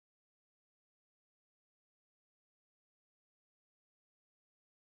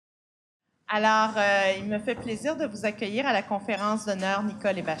Alors, il me fait plaisir de vous accueillir à la conférence d'honneur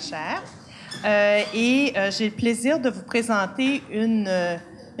Nicole Ebacher. J'ai le plaisir de vous présenter une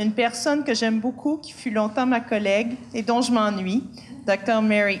personne que j'aime beaucoup, qui fut longtemps ma collègue et dont je m'ennuie, Dr.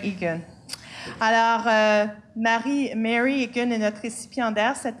 Mary Egan. Alors, Mary Egan est notre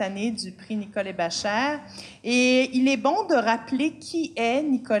récipiendaire cette année du prix Nicole Ebacher. Et il est bon de rappeler qui est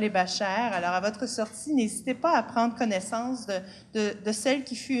Nicole Ebacher. Alors, à votre sortie, n'hésitez pas à prendre connaissance de celle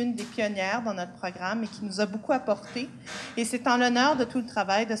qui fut une des pionnières dans notre programme et qui nous a beaucoup apporté. Et c'est en l'honneur de tout le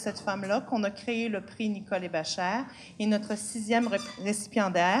travail de cette femme-là qu'on a créé le prix Nicole Ebacher. Et notre 6e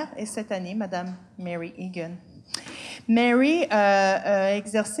récipiendaire est cette année, Madame Mary Egan. Mary a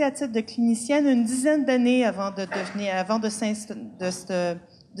exercé à titre de clinicienne une dizaine d'années avant de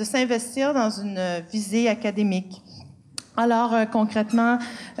s'investir dans une visée académique. Alors, concrètement,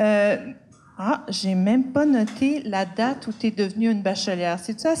 j'ai même pas noté la date où tu es devenue une bachelière.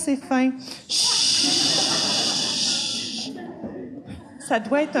 C'est-tu assez fin? Chut. Ça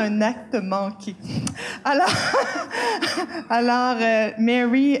doit être un acte manqué. Alors,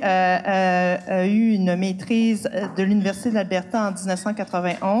 Mary a eu une maîtrise de l'Université de l'Alberta en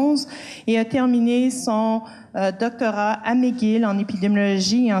 1991 et a terminé son doctorat à McGill en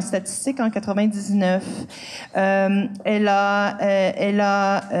épidémiologie et en statistique en 99. Elle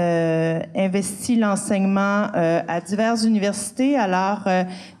a investi l'enseignement à diverses universités. Alors,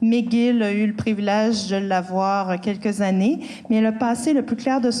 McGill a eu le privilège de l'avoir quelques années, mais elle a passé le plus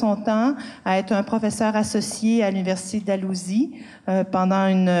clair de son temps à être un professeur associé à l'Université d'Alousie pendant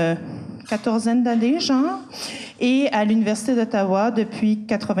une quatorzaine d'années, genre, et à l'Université d'Ottawa depuis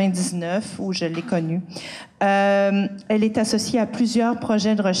 99, où je l'ai connue. Elle est associée à plusieurs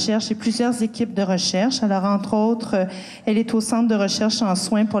projets de recherche et plusieurs équipes de recherche. Alors, entre autres, elle est au Centre de recherche en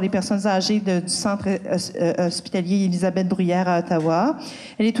soins pour les personnes âgées du Centre hospitalier Élisabeth Bruyère à Ottawa.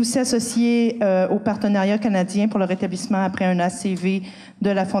 Elle est aussi associée au Partenariat canadien pour le rétablissement après un ACV de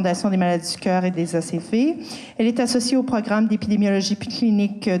la Fondation des maladies du cœur et des ACV. Elle est associée au programme d'épidémiologie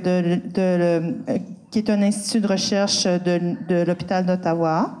clinique qui est un institut de recherche de l'hôpital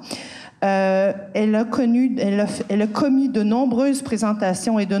d'Ottawa. Elle a commis de nombreuses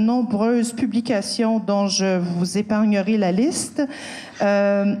présentations et de nombreuses publications dont je vous épargnerai la liste,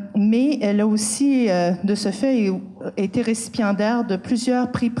 mais elle a aussi, de ce fait, été récipiendaire de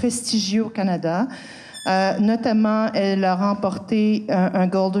plusieurs prix prestigieux au Canada. Notamment, elle a remporté un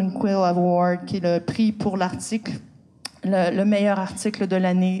Golden Quill Award, qui est le prix pour l'article, le meilleur article de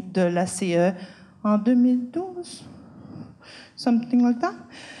l'année de l'ACE en 2012, something like that.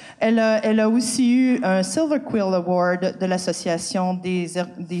 Elle a aussi eu un Silver Quill Award de l'Association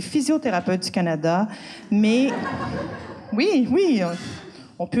des physiothérapeutes du Canada, mais oui,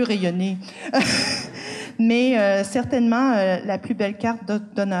 on peut rayonner. Mais certainement, la plus belle carte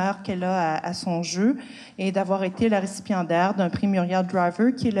d'honneur qu'elle a à son jeu est d'avoir été la récipiendaire d'un prix Muriel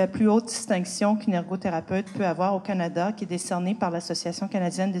Driver, qui est la plus haute distinction qu'une ergothérapeute peut avoir au Canada, qui est décernée par l'Association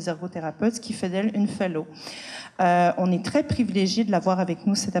canadienne des ergothérapeutes, qui fait d'elle une fellow. On est très privilégiés de l'avoir avec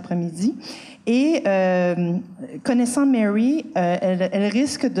nous cet après-midi. Et connaissant Mary, elle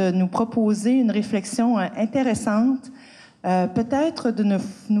risque de nous proposer une réflexion intéressante, peut-être de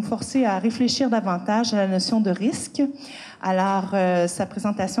nous forcer à réfléchir davantage à la notion de risque. Alors, sa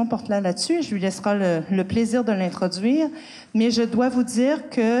présentation porte là-dessus. Je lui laisserai le plaisir de l'introduire. Mais je dois vous dire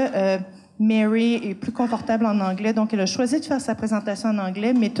que Mary est plus confortable en anglais, donc elle a choisi de faire sa présentation en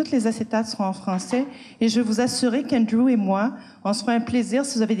anglais, mais toutes les acétates seront en français. Et je vais vous assurer qu'Andrew et moi, on se fera un plaisir,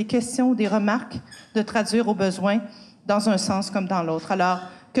 si vous avez des questions ou des remarques, de traduire au besoin dans un sens comme dans l'autre. Alors,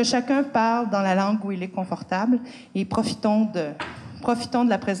 que chacun parle dans la langue où il est confortable et profitons de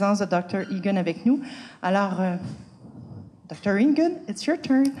la présence de Dr. Egan avec nous. Alors, Dr. Egan, it's your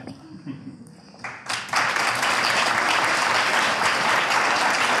turn.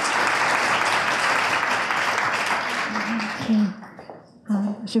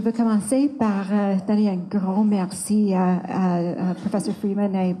 Je veux commencer par donner un grand merci à professeur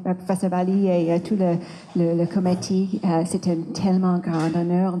Freeman et à professeur Valli et à tout le comité. C'est un tellement grand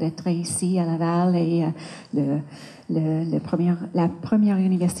honneur d'être ici à Laval et la première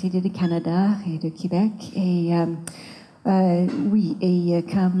université du Canada et du Québec. Et oui, et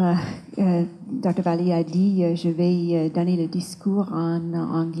comme Dr. Valli a dit, je vais donner le discours en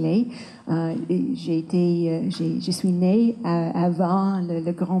anglais. Je suis née avant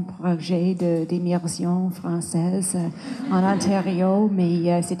le grand projet d'immersion française en Ontario,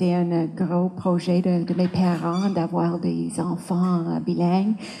 mais c'était un gros projet de mes parents d'avoir des enfants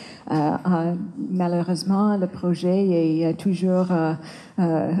bilingues. Malheureusement, le projet est toujours,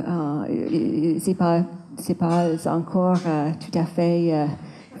 c'est pas encore tout à fait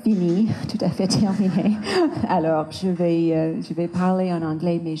fini, tout à fait terminé. Alors, je vais parler en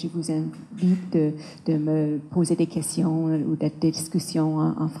anglais, mais je vous invite de me poser des questions ou des discussions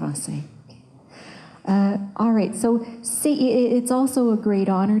en français. All right, so it's also a great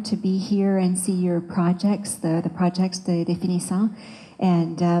honor to be here and see your projects, the projects de Définissant.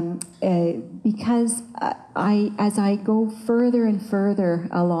 And because as I go further and further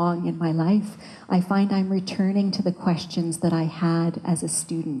along in my life, I find I'm returning to the questions that I had as a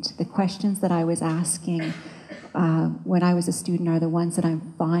student. The questions that I was asking when I was a student are the ones that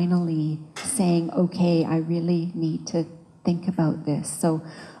I'm finally saying, okay, I really need to think about this. So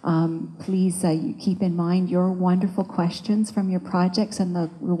please you keep in mind your wonderful questions from your projects and the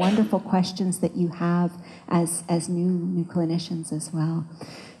wonderful questions that you have as new clinicians as well.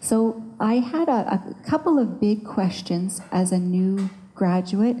 So I had a couple of big questions as a new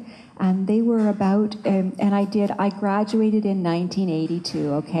graduate, and they were about, and I graduated in 1982,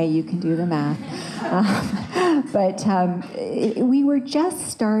 okay, you can do the math. But we were just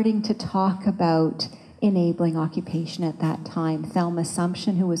starting to talk about enabling occupation at that time. Thelma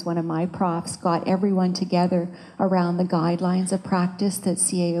Assumption, who was one of my profs, got everyone together around the guidelines of practice that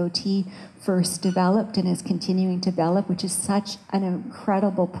CAOT first developed and is continuing to develop, which is such an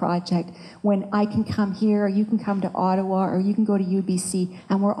incredible project. When I can come here, or you can come to Ottawa, or you can go to UBC,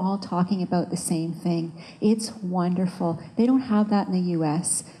 and we're all talking about the same thing. It's wonderful. They don't have that in the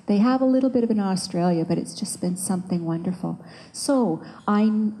US. They have a little bit of it in Australia, but it's just been something wonderful. So I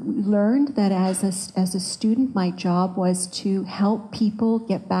learned that as a student, my job was to help people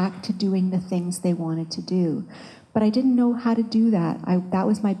get back to doing the things they wanted to do. But I didn't know how to do that. That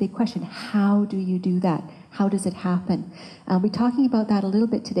was my big question. How do you do that? How does it happen? I'll be talking about that a little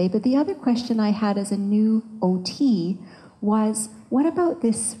bit today. But the other question I had as a new OT was, what about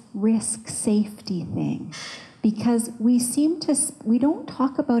this risk safety thing? Because we don't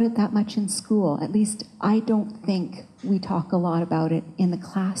talk about it that much in school. At least I don't think we talk a lot about it in the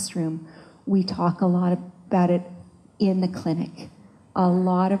classroom. We talk a lot about it in the clinic. A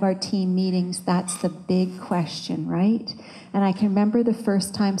lot of our team meetings, that's the big question, right? And I can remember the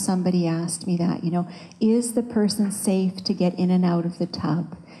first time somebody asked me that, is the person safe to get in and out of the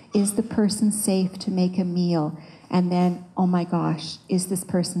tub? Is the person safe to make a meal? And then, oh my gosh, is this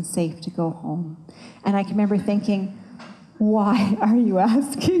person safe to go home? And I can remember thinking, why are you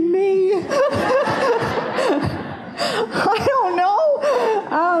asking me? I don't know.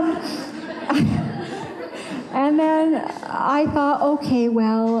 And then I thought, okay,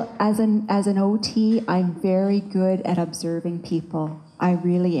 well, as an OT, I'm very good at observing people. I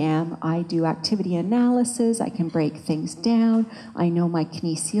really am. I do activity analysis. I can break things down. I know my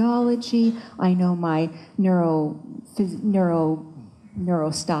kinesiology. I know my neuro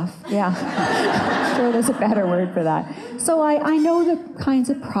stuff. Yeah, sure, there's a better word for that. So I know the kinds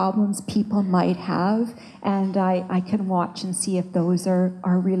of problems people might have, and I can watch and see if those are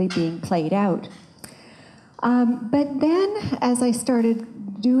really being played out. But then, as I started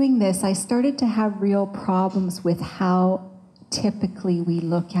doing this, I started to have real problems with how typically we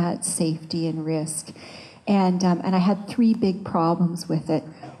look at safety and risk. And I had three big problems with it.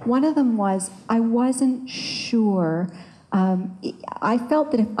 One of them was I wasn't sure. I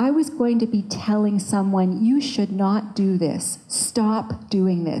felt that if I was going to be telling someone, you should not do this, stop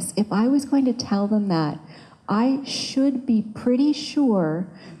doing this, if I was going to tell them that, I should be pretty sure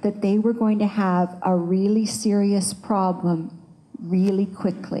that they were going to have a really serious problem really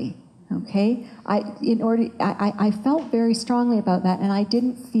quickly, okay? I felt very strongly about that, and I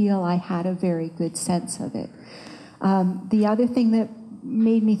didn't feel I had a very good sense of it. The other thing that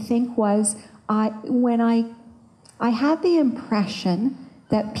made me think was when I had the impression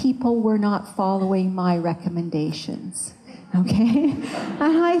that people were not following my recommendations, okay?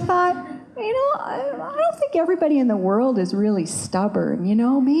 And I thought, I don't think everybody in the world is really stubborn,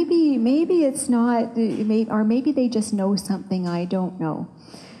 maybe it's not, or maybe they just know something I don't know.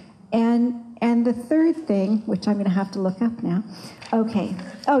 And the third thing, which I'm going to have to look up now, so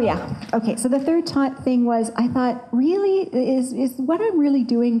the third thing was, I thought, really, is what I'm really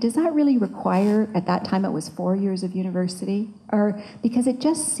doing, does that really require, at that time it was 4 years of university, or because it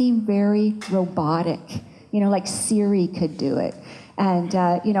just seemed very robotic, like Siri could do it. And,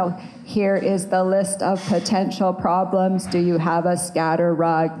 here is the list of potential problems. Do you have a scatter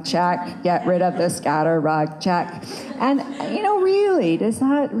rug? Check. Get rid of the scatter rug. Check. And, really, does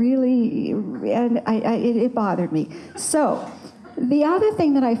that really, and it bothered me. So the other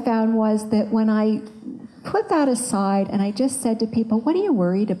thing that I found was that when I put that aside and I just said to people, what are you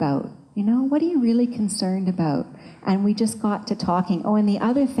worried about? What are you really concerned about? And we just got to talking. Oh, and the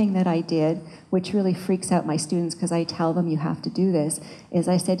other thing that I did, which really freaks out my students because I tell them you have to do this, is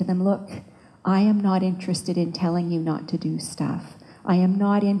I said to them, look, I am not interested in telling you not to do stuff. I am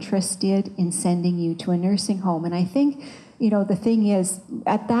not interested in sending you to a nursing home. And I think, the thing is,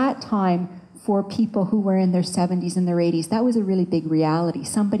 at that time, for people who were in their 70s and their 80s, that was a really big reality.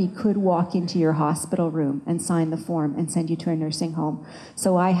 Somebody could walk into your hospital room and sign the form and send you to a nursing home.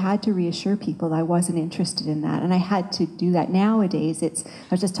 So I had to reassure people I wasn't interested in that, and I had to do that. Nowadays, I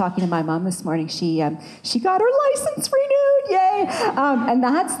was just talking to my mom this morning. She got her license renewed, yay! And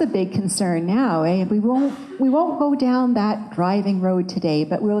that's the big concern now. We won't go down that driving road today,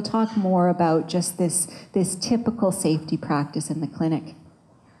 but we'll talk more about just this typical safety practice in the clinic.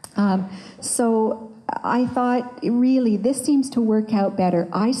 So I thought, really, this seems to work out better.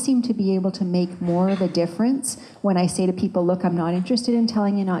 I seem to be able to make more of a difference when I say to people, look, I'm not interested in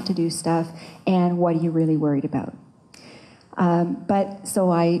telling you not to do stuff, and what are you really worried about?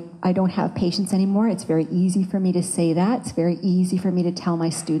 So I don't have patients anymore. It's very easy for me to say that. It's very easy for me to tell my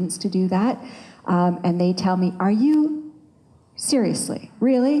students to do that. And they tell me, are you seriously,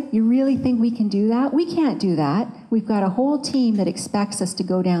 really? You really think we can do that? We can't do that. We've got a whole team that expects us to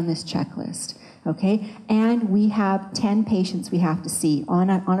go down this checklist, okay? And we have 10 patients we have to see. On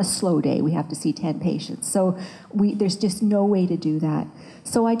a slow day, we have to see 10 patients. So there's just no way to do that.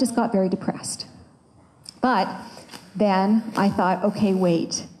 So I just got very depressed. But then I thought, okay,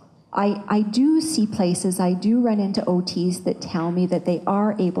 wait. I do see places, I do run into OTs that tell me that they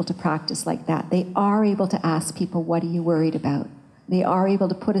are able to practice like that. They are able to ask people, what are you worried about? They are able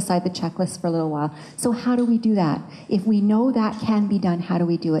to put aside the checklist for a little while. So how do we do that? If we know that can be done, how do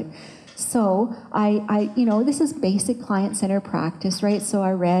we do it? So this is basic client-centered practice, right? So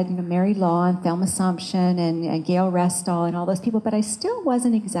I read Mary Law and Thelma Sumption and Gail Restall and all those people, but I still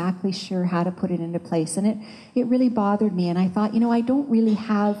wasn't exactly sure how to put it into place. And it really bothered me. And I thought, I don't really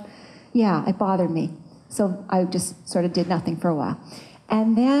have... Yeah, it bothered me. So I just sort of did nothing for a while.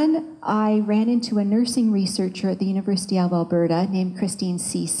 And then I ran into a nursing researcher at the University of Alberta named Christine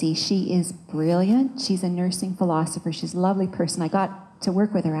Cece. She is brilliant. She's a nursing philosopher. She's a lovely person. I got to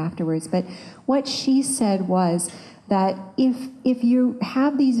work with her afterwards. But what she said was that if you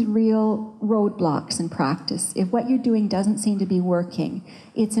have these real roadblocks in practice, if what you're doing doesn't seem to be working,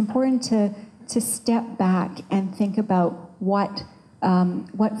 it's important to step back and think about what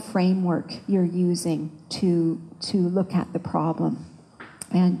framework you're using to look at the problem.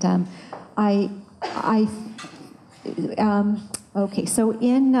 And okay, so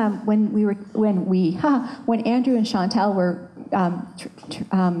when Andrew and Chantal were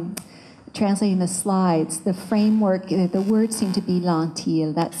translating the slides, the framework, the word seemed to be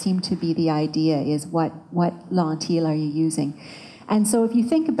lentille. That seemed to be the idea, is what lentille are you using? And so if you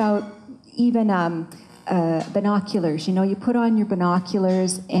think about even binoculars, you put on your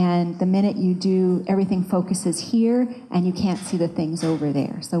binoculars, and the minute you do, everything focuses here and you can't see the things over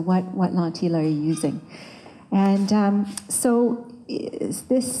there. So what lentille are you using? And so is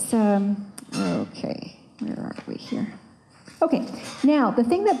this, okay, where are we here? Okay, now the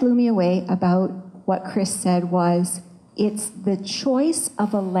thing that blew me away about what Chris said was, it's the choice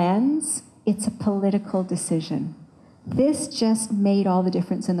of a lens, it's a political decision. This just made all the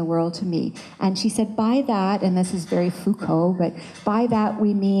difference in the world to me. And she said, by that, and this is very Foucault, but by that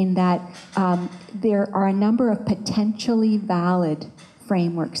we mean that there are a number of potentially valid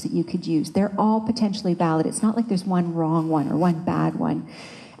frameworks that you could use. They're all potentially valid. It's not like there's one wrong one or one bad one.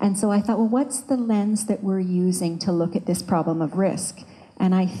 And so I thought, well, what's the lens that we're using to look at this problem of risk?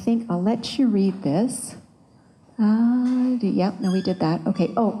 And I think I'll let you read this. No, we did that.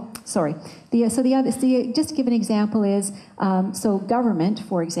 Okay. Oh, sorry. Just to give an example is, so government,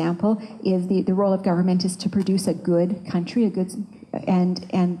 for example, is the role of government is to produce a good country,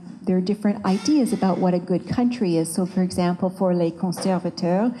 and there are different ideas about what a good country is. So, for example, for les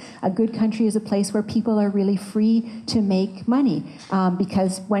conservateurs, a good country is a place where people are really free to make money,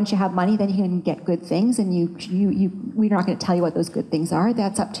 because once you have money, then you can get good things, and we're not going to tell you what those good things are.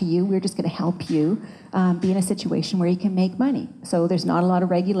 That's up to you. We're just going to help you be in a situation where you can make money. So there's not a lot of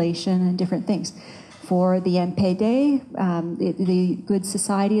regulation and different things. For the MPD, the good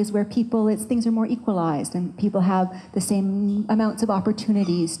society is where things are more equalized, and people have the same amounts of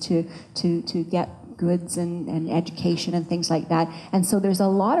opportunities to get goods and education and things like that. And so there's a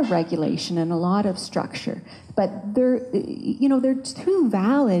lot of regulation and a lot of structure. But they're two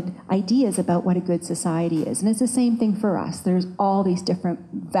valid ideas about what a good society is. And it's the same thing for us. There's all these different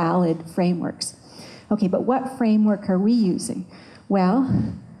valid frameworks. Okay, but what framework are we using?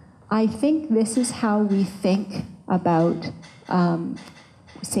 Well, I think this is how we think about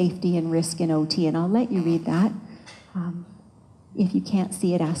safety and risk in OT, and I'll let you read that. If you can't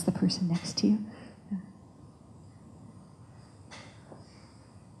see it, ask the person next to you.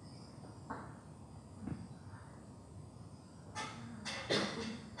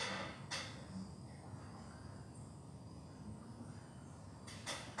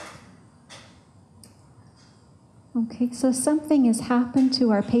 Okay, so something has happened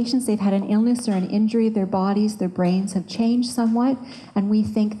to our patients. They've had an illness or an injury. Their bodies, their brains have changed somewhat, and we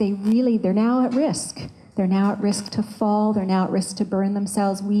think they're now at risk. They're now at risk to fall. They're now at risk to burn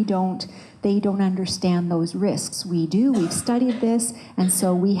themselves. They don't understand those risks. We do. We've studied this, and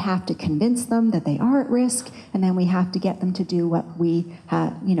so we have to convince them that they are at risk, and then we have to get them to do what we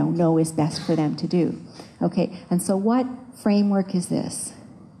know is best for them to do. Okay, and so what framework is this?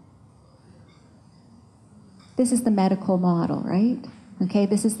 This is the medical model, right? Okay,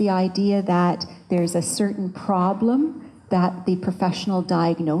 this is the idea that there's a certain problem that the professional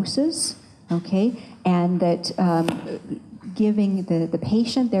diagnoses, okay, and that giving the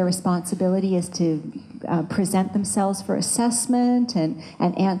patient their responsibility is to present themselves for assessment and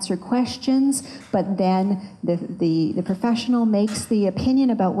answer questions, but then the professional makes the opinion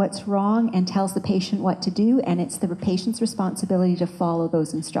about what's wrong and tells the patient what to do, and it's the patient's responsibility to follow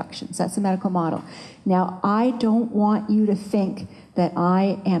those instructions. That's the medical model. Now, I don't want you to think that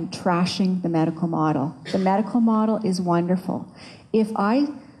I am trashing the medical model. The medical model is wonderful. If I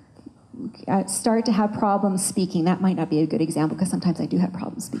start to have problems speaking, that might not be a good example because sometimes I do have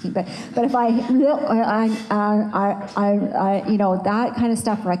problems speaking, but if that kind of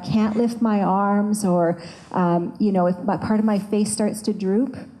stuff where I can't lift my arms, or if part of my face starts to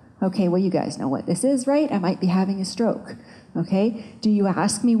droop, okay, well, you guys know what this is, right? I might be having a stroke. Okay, do you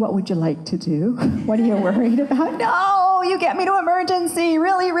ask me, what would you like to do? What are you worried about? No, you get me to emergency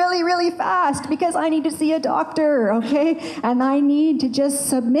really, really, really fast because I need to see a doctor, okay? And I need to just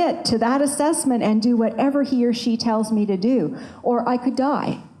submit to that assessment and do whatever he or she tells me to do. Or I could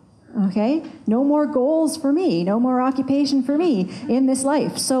die, okay? No more goals for me, no more occupation for me in this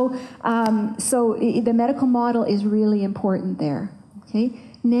life. So the medical model is really important there, okay?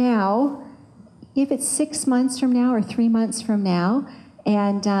 Now, if it's 6 months from now or 3 months from now,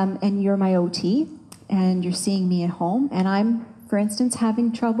 and you're my OT, and you're seeing me at home, and I'm, for instance,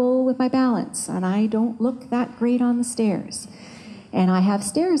 having trouble with my balance, and I don't look that great on the stairs, and I have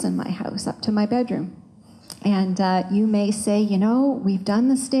stairs in my house up to my bedroom, and you may say, we've done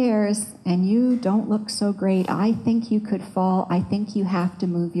the stairs, and you don't look so great. I think you could fall. I think you have to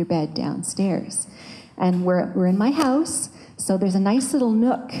move your bed downstairs. And we're in my house. So there's a nice little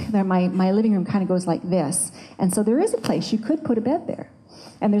nook there. My living room kind of goes like this. And so there is a place you could put a bed there.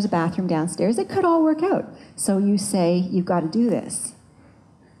 And there's a bathroom downstairs. It could all work out. So you say, you've got to do this.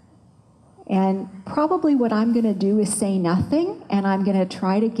 And probably what I'm going to do is say nothing, and I'm going to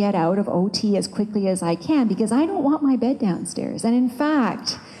try to get out of OT as quickly as I can because I don't want my bed downstairs. And in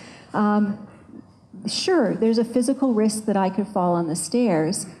fact, sure, there's a physical risk that I could fall on the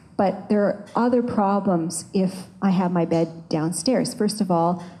stairs, but there are other problems if I have my bed downstairs. First of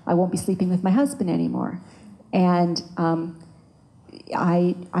all, I won't be sleeping with my husband anymore. And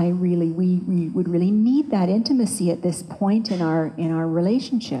we would really need that intimacy at this point in our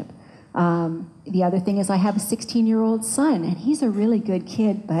relationship. The other thing is I have a 16-year-old son, and he's a really good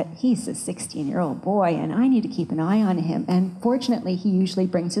kid, but he's a 16-year-old boy, and I need to keep an eye on him. And fortunately, he usually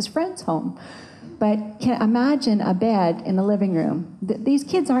brings his friends home. But imagine a bed in the living room. These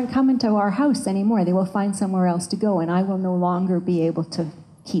kids aren't coming to our house anymore. They will find somewhere else to go, and I will no longer be able to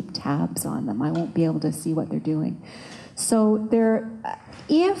keep tabs on them. I won't be able to see what they're doing. So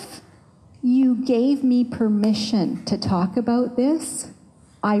if you gave me permission to talk about this,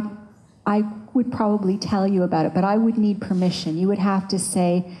 I would probably tell you about it, but I would need permission. You would have to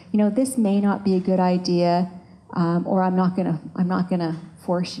say, this may not be a good idea, or I'm not gonna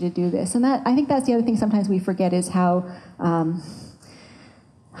force you to do this. And I think that's the other thing sometimes we forget is how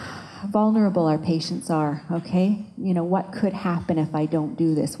vulnerable our patients are, okay? What could happen if I don't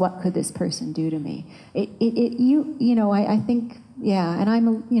do this? What could this person do to me? I think, yeah, and I'm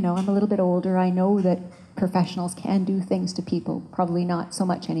a little bit older. I know that professionals can do things to people, probably not so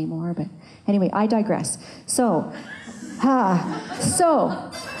much anymore, but anyway, I digress. So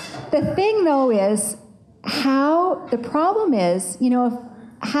the thing though is, the problem is,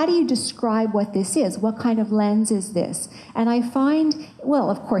 how do you describe what this is? What kind of lens is this? And I find, well,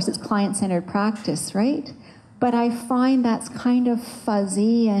 of course, it's client-centered practice, right? But I find that's kind of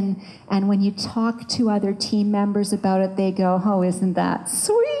fuzzy, and when you talk to other team members about it, they go, oh, isn't that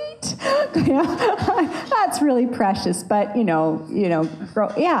sweet? That's really precious, but, I know,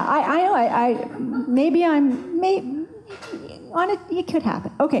 it could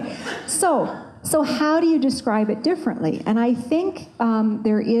happen. Okay, so So how do you describe it differently? And I think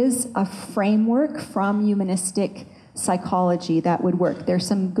there is a framework from humanistic psychology that would work. There's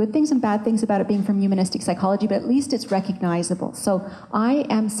some good things and bad things about it being from humanistic psychology, but at least it's recognizable. So I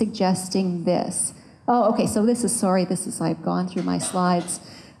am suggesting this. Oh, okay, so I've gone through my slides.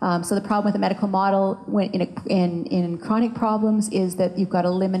 So the problem with the medical model in chronic problems is that you've got a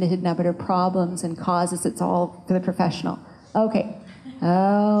limited number of problems and causes. It's all for the professional. Okay.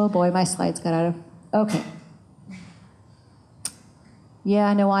 Oh boy, my slides got out of... Okay.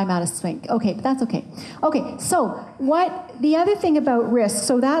 Yeah, no, I'm out of sync. Okay, but that's okay. Okay, so the other thing about risk,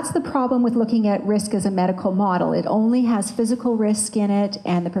 so that's the problem with looking at risk as a medical model. It only has physical risk in it,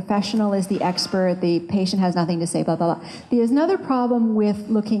 and the professional is the expert, the patient has nothing to say, blah, blah, blah. There's another problem with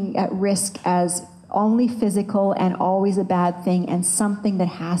looking at risk as only physical and always a bad thing and something that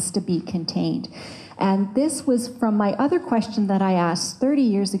has to be contained. And this was from my other question that I asked 30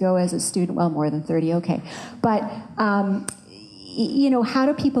 years ago as a student, well, more than 30, okay. But, you know, how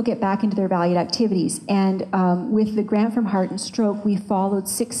do people get back into their valued activities? And with the grant from Heart and Stroke, we followed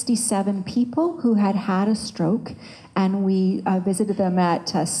 67 people who had had a stroke, and we visited them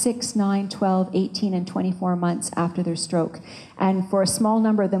at 6, 9, 12, 18, and 24 months after their stroke. And for a small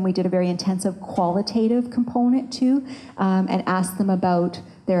number of them, we did a very intensive qualitative component too, and asked them about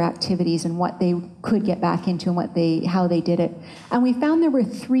their activities and what they could get back into and how they did it. And we found there were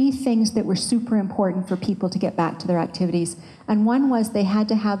 3 things that were super important for people to get back to their activities. And one was they had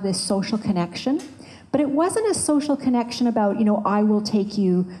to have this social connection, but it wasn't a social connection about, you know, I will take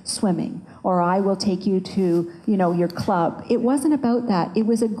you swimming or I will take you to, you know, your club. It wasn't about that. It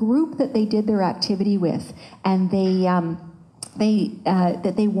was a group that they did their activity with, and that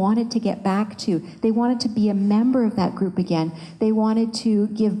they wanted to get back to. They wanted to be a member of that group again. They wanted to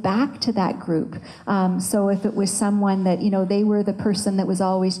give back to that group. So if it was someone that, you know, they were the person that was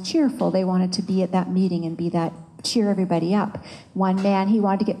always cheerful, they wanted to be at that meeting and be that, cheer everybody up. One man, he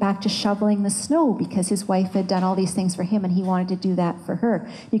wanted to get back to shoveling the snow because his wife had done all these things for him and he wanted to do that for her.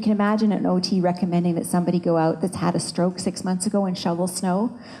 You can imagine an OT recommending that somebody go out that's had a stroke 6 months ago and shovel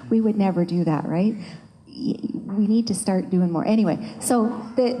snow. We would never do that, right? We need to start doing more. Anyway, so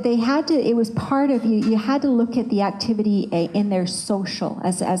they had to, it was part of, you had to look at the activity in their social,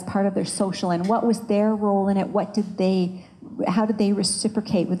 as part of their social, and what was their role in it, how did they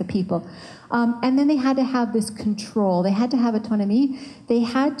reciprocate with the people. And then they had to have this control. They had to have autonomy. They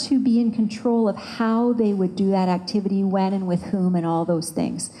had to be in control of how they would do that activity, when and with whom, and all those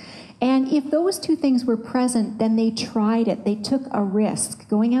things. And if those 2 things were present, then they tried it. They took a risk.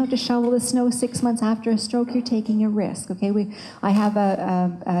 Going out to shovel the snow 6 months after a stroke, you're taking a risk. Okay, I have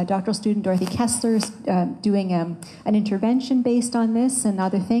a doctoral student, Dorothy Kessler, doing an intervention based on this and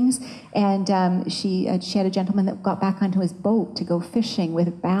other things. And she had a gentleman that got back onto his boat to go fishing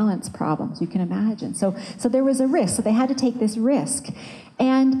with balance problems. You can imagine. So there was a risk. So they had to take this risk.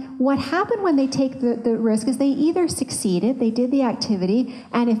 And what happened when they take the risk is they either succeeded, they did the activity,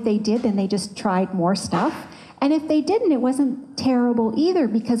 and if they did, then they just tried more stuff. And if they didn't, it wasn't terrible either,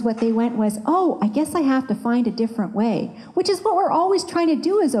 because what they went was, oh, I guess I have to find a different way, which is what we're always trying to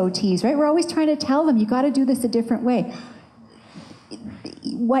do as OTs, right? We're always trying to tell them, you got to do this a different way.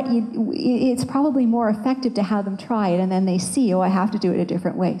 It's probably more effective to have them try it, and then they see, oh, I have to do it a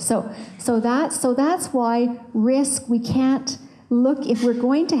different way. So that's why risk, we can't look, if we're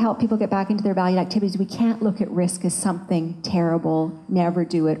going to help people get back into their valued activities, we can't look at risk as something terrible, never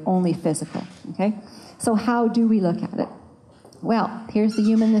do it, only physical, okay? So how do we look at it? Well, here's the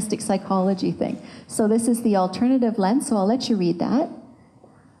humanistic psychology thing. So this is the alternative lens, so I'll let you read that.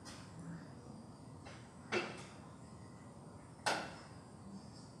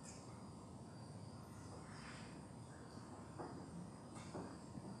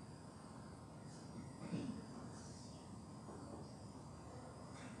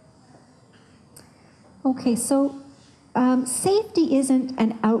 Okay, so safety isn't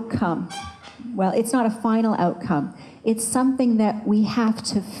an outcome. Well, it's not a final outcome. It's something that we have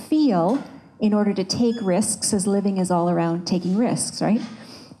to feel in order to take risks, as living is all around taking risks, right?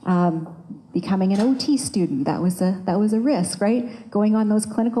 Becoming an OT student, that was a risk, right? Going on those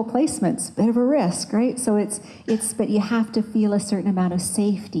clinical placements, bit of a risk, right? So but you have to feel a certain amount of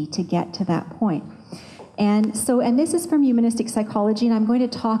safety to get to that point. And this is from humanistic psychology, and I'm going to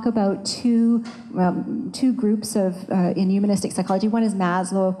talk about two groups in humanistic psychology. One is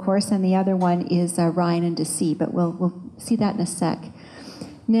Maslow, of course, and the other one is Ryan and Deci, but we'll see that in a sec.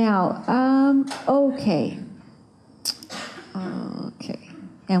 Now, okay.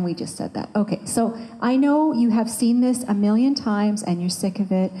 And we just said that. Okay, so I know you have seen this a million times and you're sick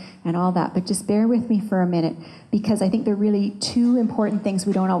of it and all that, but just bear with me for a minute, because I think there are really two important things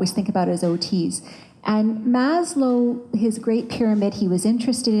we don't always think about as OTs. And Maslow, his great pyramid, he was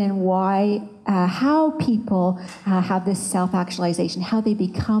interested in why, how people have this self-actualization, how they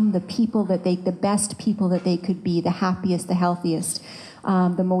become the people that the best people that they could be, the happiest, the healthiest,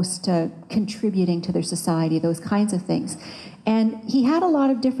 the most contributing to their society, those kinds of things. And he had a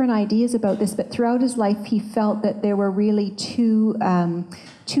lot of different ideas about this, but throughout his life, he felt that there were really two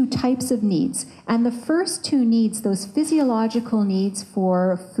types of needs. And the first two needs, those physiological needs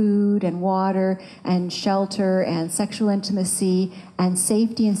for food and water and shelter and sexual intimacy and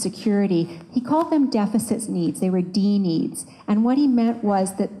safety and security, he called them deficit needs. They were D needs. And what he meant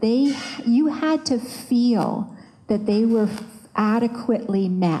was that you had to feel that they were adequately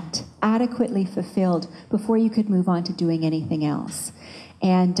met, adequately fulfilled before you could move on to doing anything else.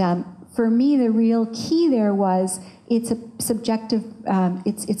 And for me, the real key there was it's subjective.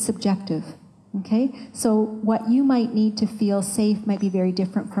 Okay, so what you might need to feel safe might be very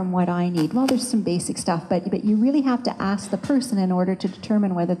different from what I need. Well, there's some basic stuff, but you really have to ask the person in order to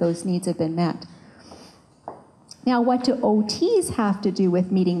determine whether those needs have been met. Now, what do OTs have to do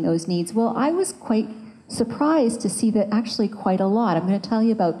with meeting those needs? Well, I was quite surprised to see that actually quite a lot. I'm going to tell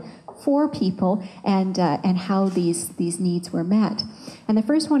you about 4 people and how these needs were met. And the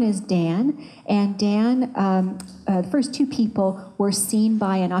first one is Dan. And Dan, the first 2 people were seen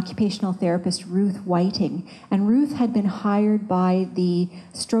by an occupational therapist, Ruth Whiting. And Ruth had been hired by the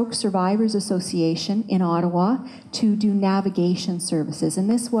Stroke Survivors Association in Ottawa to do navigation services. And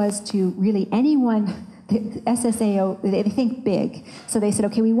this was to really anyone. The SSAO, they think big. So they said,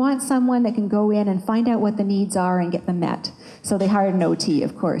 okay, we want someone that can go in and find out what the needs are and get them met. So they hired an OT,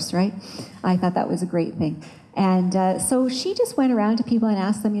 of course, right? I thought that was a great thing. And so she just went around to people and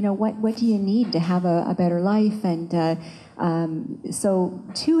asked them, what do you need to have a better life? And so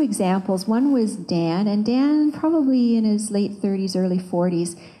 2 examples. One was Dan, and Dan probably in his late 30s, early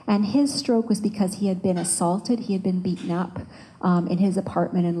 40s, and his stroke was because he had been assaulted. He had been beaten up in his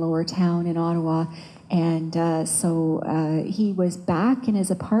apartment in Lower Town in Ottawa. And so he was back in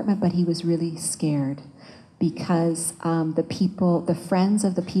his apartment, but he was really scared because the friends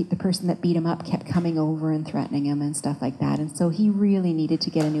of the person that beat him up kept coming over and threatening him and stuff like that. And so he really needed to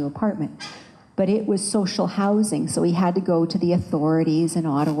get a new apartment. But it was social housing, so he had to go to the authorities in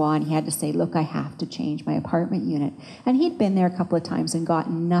Ottawa, and he had to say, look, I have to change my apartment unit. And he'd been there a couple of times and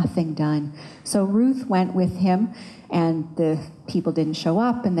gotten nothing done. So Ruth went with him, and the people didn't show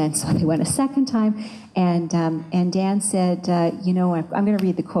up, and then so they went a second time. And Dan said, I'm going to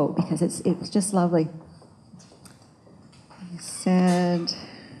read the quote because it's just lovely. He said,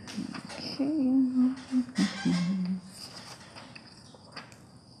 okay.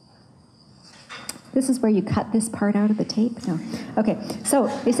 This is where you cut this part out of the tape? No. Okay, so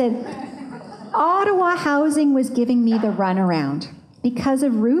they said, Ottawa housing was giving me the runaround. Because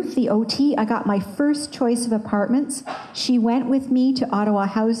of Ruth, the OT, I got my first choice of apartments. She went with me to Ottawa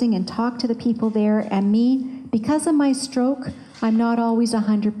housing and talked to the people there, and me, because of my stroke, I'm not always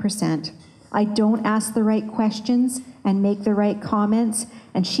 100%. I don't ask the right questions and make the right comments,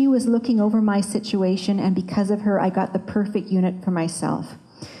 and she was looking over my situation, and because of her, I got the perfect unit for myself.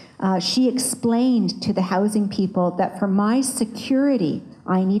 She explained to the housing people that for my security,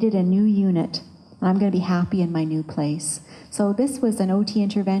 I needed a new unit, and I'm going to be happy in my new place. So this was an OT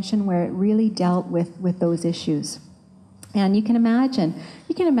intervention where it really dealt with those issues. And you can imagine,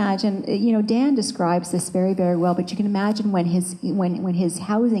 Dan describes this very, very well, but you can imagine when his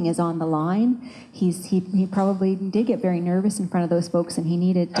housing is on the line, he probably did get very nervous in front of those folks, and he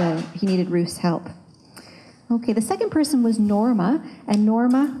needed Ruth's help. Okay, the second person was Norma, and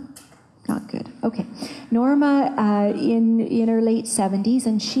Norma, not good. Okay, Norma in her late 70s,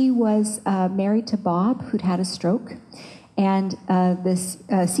 and she was married to Bob, who'd had a stroke, and this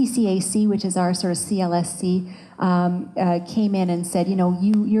CCAC, which is our sort of CLSC, came in and said,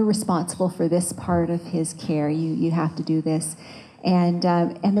 you're responsible for this part of his care. You have to do this, and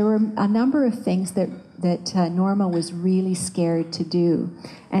there were a number of things that Norma was really scared to do,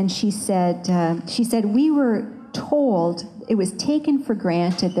 and she said we were told, it was taken for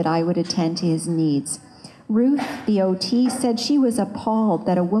granted that I would attend to his needs. Ruth, the OT, said she was appalled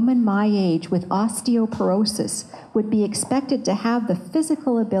that a woman my age with osteoporosis would be expected to have the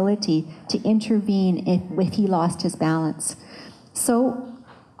physical ability to intervene if he lost his balance. So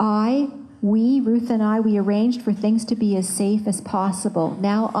I Ruth and I, we arranged for things to be as safe as possible.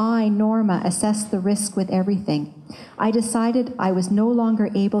 Now I, Norma, assess the risk with everything. I decided I was no longer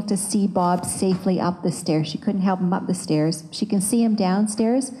able to see Bob safely up the stairs. She couldn't help him up the stairs. She can see him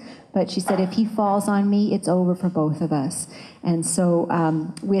downstairs, but she said if he falls on me, it's over for both of us. And so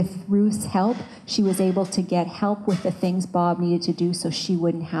with Ruth's help, she was able to get help with the things Bob needed to do so she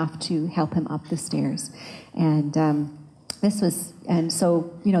wouldn't have to help him up the stairs. And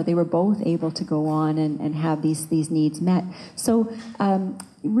so, you know, they were both able to go on and have these needs met. So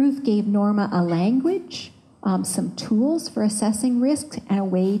Ruth gave Norma a language, some tools for assessing risks, and a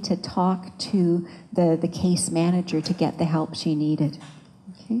way to talk to the case manager to get the help she needed.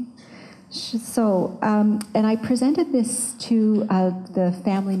 Okay. So, and I presented this to the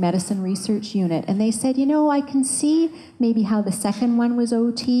Family Medicine Research Unit, and they said, you know, I can see maybe how the second one was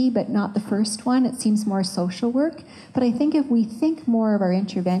OT, but not the first one. It seems more social work. But I think if we think more of our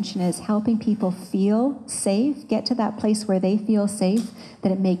intervention as helping people feel safe, get to that place where they feel safe,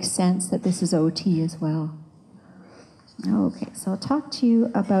 then it makes sense that this is OT as well. Okay, so I'll talk to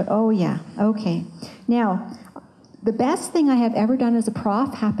you about, okay. Now, the best thing I have ever done as a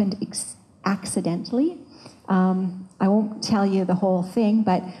prof happened accidentally. I won't tell you the whole thing,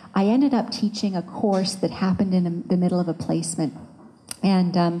 but I ended up teaching a course that happened in the middle of a placement.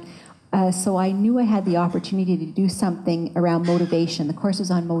 And so I knew I had the opportunity to do something around motivation. The course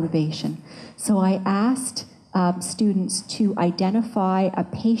was on motivation. So I asked students to identify a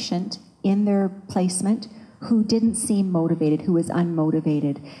patient in their placement who didn't seem motivated, who was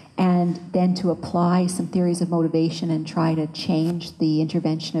unmotivated, and then to apply some theories of motivation and try to change the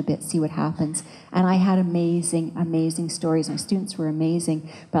intervention a bit, see what happens. And I had amazing, amazing stories. My students were amazing.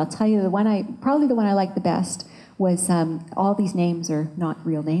 But I'll tell you, probably the one I liked the best was, all these names are not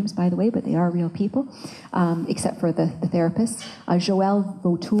real names, by the way, but they are real people, except for the therapist. Joelle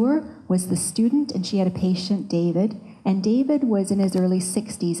Vautour was the student, and she had a patient, David. And David was in his early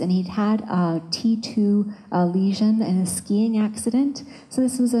 60s, and he'd had a T2 lesion in a skiing accident. So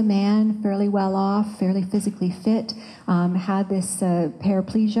this was a man fairly well off, fairly physically fit, had this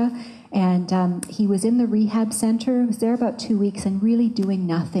paraplegia, and he was in the rehab center. He was there about 2 weeks and really doing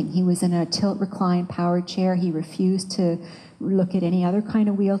nothing. He was in a tilt-recline powered chair. He refused to look at any other kind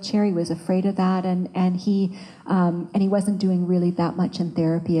of wheelchair. He was afraid of that, and he wasn't doing really that much in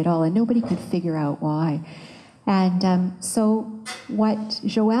therapy at all, and nobody could figure out why. And so what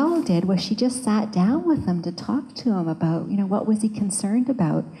Joelle did was she just sat down with him to talk to him about, you know, what was he concerned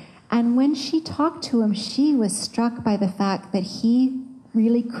about. And when she talked to him, she was struck by the fact that he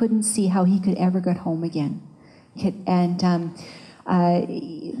really couldn't see how he could ever get home again. And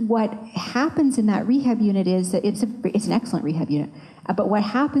what happens in that rehab unit is that it's an excellent rehab unit. But what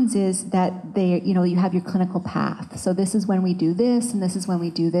happens is that you have your clinical path. So this is when we do this, and this is when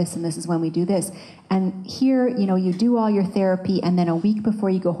we do this, and this is when we do this. And here, you do all your therapy, and then a week before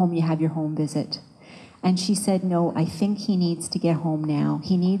you go home, you have your home visit. And she said, no, I think he needs to get home now.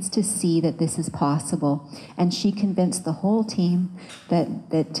 He needs to see that this is possible. And she convinced the whole team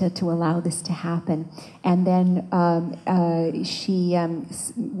that to allow this to happen. And then she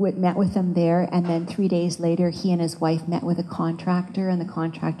met with them there, and then 3 days later, he and his wife met with a contractor, and the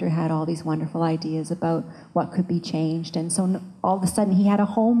contractor had all these wonderful ideas about what could be changed. And so all of a sudden, he had a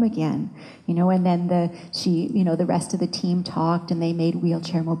home again, and then the rest of the team talked, and they made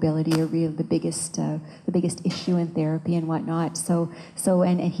wheelchair mobility the biggest issue in therapy and whatnot.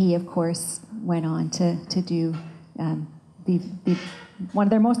 And he, of course, went on to do the one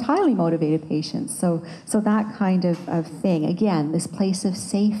of their most highly motivated patients. So that kind of thing. Again, this place of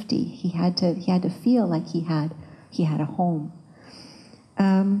safety. He had to feel like he had a home.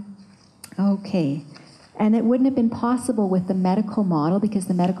 Okay. And it wouldn't have been possible with the medical model, because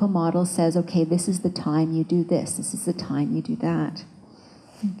the medical model says, okay, this is the time you do this is the time you do that.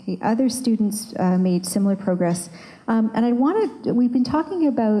 Okay, other students made similar progress. We've been talking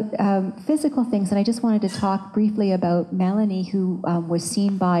about physical things, and I just wanted to talk briefly about Melanie, who was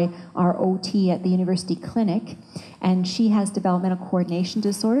seen by our OT at the University Clinic, and she has developmental coordination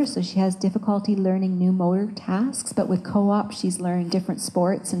disorder, so she has difficulty learning new motor tasks, but with co-op, she's learned different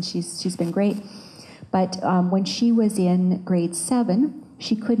sports, and she's been great. But when she was in grade 7,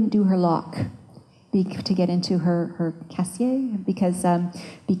 she couldn't do her lock to get into her casier because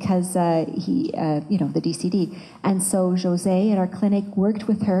he, the DCD. And so Jose at our clinic worked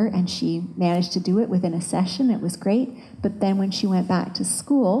with her, and she managed to do it within a session. It was great. But then when she went back to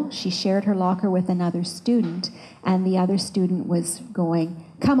school, she shared her locker with another student, and the other student was going,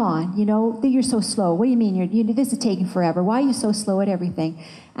 come on, you're so slow. What do you mean? This is taking forever. Why are you so slow at everything?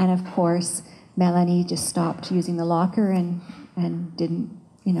 And of course, Melanie just stopped using the locker and didn't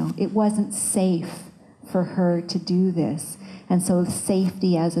it wasn't safe for her to do this. And so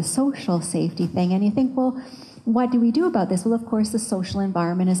safety as a social safety thing. And you think, well, what do we do about this? Well, of course, the social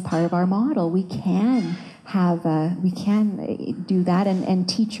environment is part of our model. We can do that, and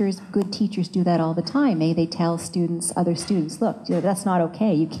teachers, good teachers do that all the time. They tell other students, look, that's not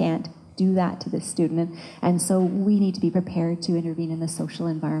okay. You can't do that to this student. And so we need to be prepared to intervene in the social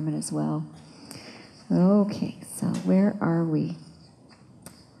environment as well. Okay, so where are we?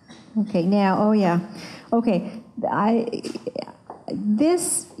 Okay, now, okay,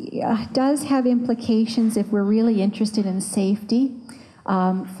 this does have implications if we're really interested in safety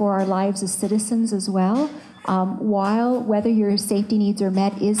for our lives as citizens as well. While whether your safety needs are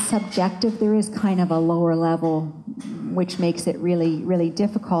met is subjective, there is kind of a lower level which makes it really, really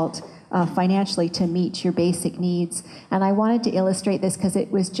difficult financially to meet your basic needs. And I wanted to illustrate this because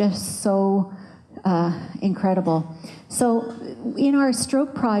it was just so incredible. So in our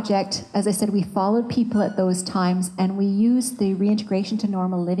stroke project, as I said, we followed people at those times, and we used the reintegration to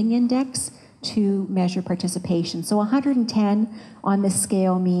normal living index to measure participation. So 110 on this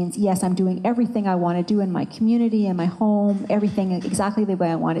scale means, yes, I'm doing everything I want to do in my community, in my home, everything exactly the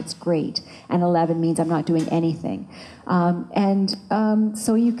way I want, it's great. And 11 means I'm not doing anything.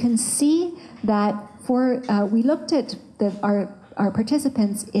 So you can see that we looked at our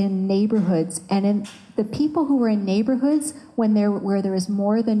participants in neighborhoods, and in the people who were in neighborhoods where there was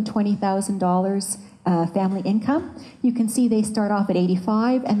more than $20,000 family income, you can see they start off at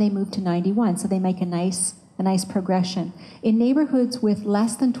 85 and they move to 91, so they make a nice progression. In neighborhoods with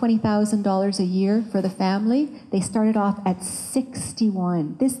less than $20,000 a year for the family, they started off at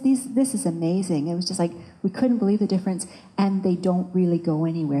 61. This is amazing. It was just like, we couldn't believe the difference, and they don't really go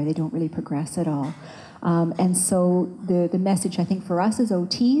anywhere. They don't really progress at all. And so the message, I think, for us as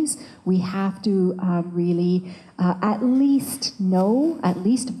OTs, we have to really at least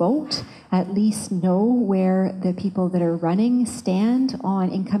vote, at least know where the people that are running stand on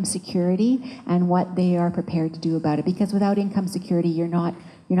income security and what they are prepared to do about it. Because without income security, you're not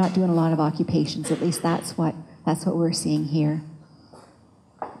doing a lot of occupations. At least that's what we're seeing here.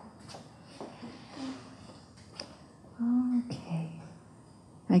 Okay.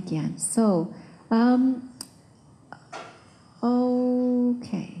 Again, so.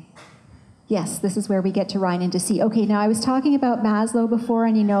 Okay. Yes, this is where we get to Ryan and to see. Okay, now I was talking about Maslow before,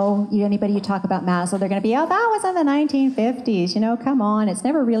 and anybody you talk about Maslow, they're going to be, oh, that was in the 1950s, come on, it's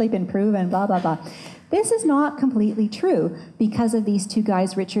never really been proven, blah, blah, blah. This is not completely true because of these two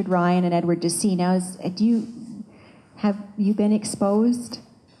guys, Richard Ryan and Edward Deci. Now, have you been exposed?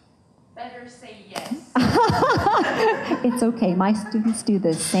 Better say yes. It's okay. My students do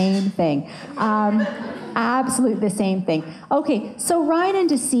the same thing. Absolutely the same thing. Okay, so Ryan and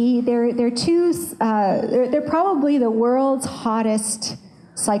Deci, they're probably the world's hottest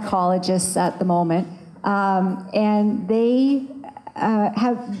psychologists at the moment, and they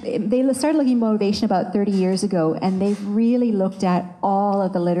started looking at motivation about 30 years ago, and they've really looked at all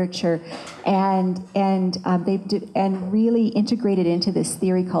of the literature and really integrated into this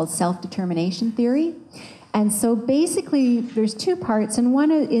theory called self-determination theory. And so basically there's two parts, and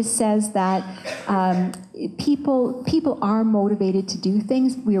one says that people are motivated to do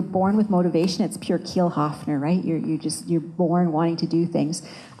things. We are born with motivation. It's pure Kielhofner, right? You're born wanting to do things.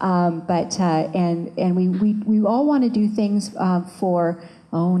 And we all want to do things for,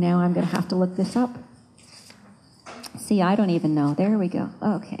 now I'm going to have to look this up. See, I don't even know. There we go.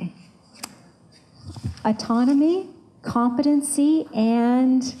 Okay. Autonomy, competency,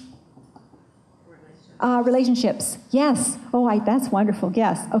 and relationships. Yes. That's wonderful.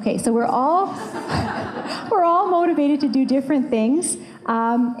 Yes. Okay. So we're all motivated to do different things,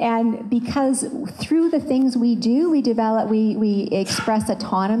 and because through the things we do, we express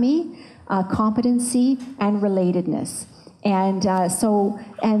autonomy, competency, and relatedness. And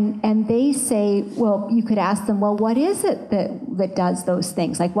and they say, well, you could ask them, well, what is it that does those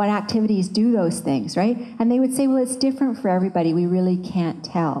things? Like, what activities do those things, right? And they would say, well, it's different for everybody. We really can't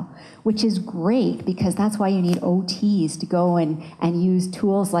tell, which is great, because that's why you need OTs to go and use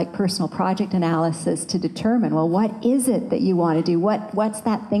tools like personal project analysis to determine, well, what is it that you want to do? What's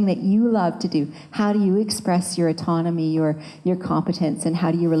that thing that you love to do? How do you express your autonomy, your competence, and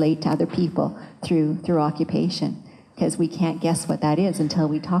how do you relate to other people through occupation? Because we can't guess what that is until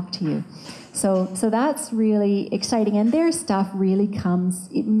we talk to you. So that's really exciting. And their stuff really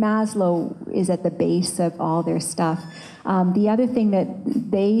Maslow is at the base of all their stuff. The other thing that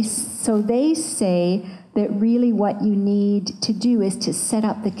they say that really what you need to do is to set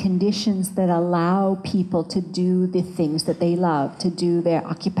up the conditions that allow people to do the things that they love, to do their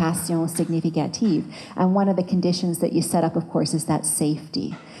occupation significative. And one of the conditions that you set up, of course, is that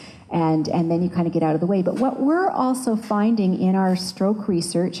safety. And then you kind of get out of the way. But what we're also finding in our stroke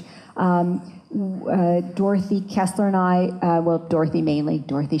research, Dorothy Kessler and I, well, Dorothy mainly,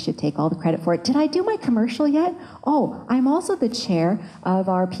 Dorothy should take all the credit for it. Did I do my commercial yet? Oh, I'm also the chair of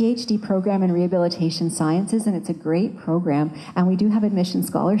our PhD program in rehabilitation sciences, and it's a great program, and we do have admission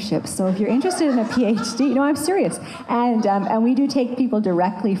scholarships. So if you're interested in a PhD, no, I'm serious. And we do take people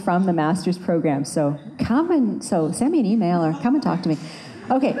directly from the master's program. So send me an email or come and talk to me.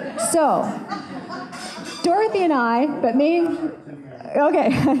 Okay, so Dorothy and I, but me,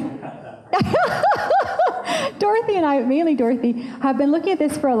 okay. Dorothy and I, mainly Dorothy, have been looking at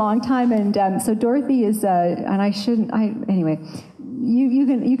this for a long time, and so Dorothy is, and anyway,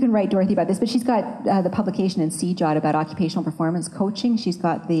 you can write Dorothy about this, but she's got the publication in CJOT about occupational performance coaching. She's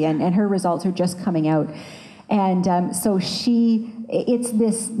got and her results are just coming out. And so it's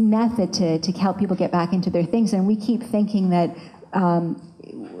this method to help people get back into their things, and we keep thinking that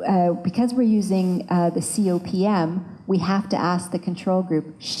because we're using the COPM, we have to ask the control group,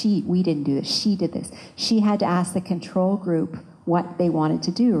 we didn't do this, she did this. She had to ask the control group what they wanted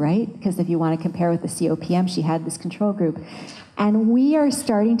to do, right? Because if you want to compare with the COPM, she had this control group. And we are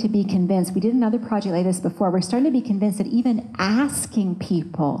starting to be convinced, we did another project like this before, we're starting to be convinced that even asking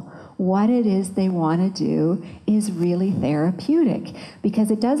people what it is they want to do is really therapeutic,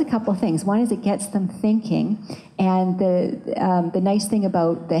 because it does a couple of things. One is it gets them thinking, and the nice thing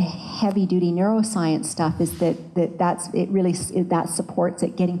about the heavy-duty neuroscience stuff is that supports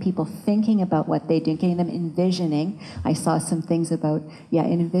it, getting people thinking about what they do, getting them envisioning. I saw some things about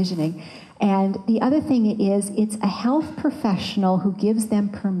envisioning. And the other thing is it's a health professional who gives them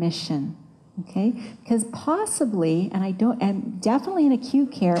permission. Okay, because possibly, and definitely in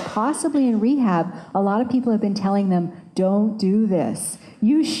acute care, possibly in rehab, a lot of people have been telling them, don't do this.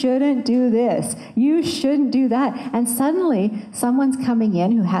 You shouldn't do this. You shouldn't do that. And suddenly, someone's coming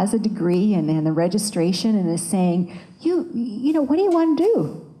in who has a degree and the registration and is saying, you know, what do you want to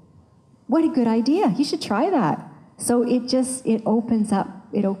do? What a good idea. You should try that. So it opens up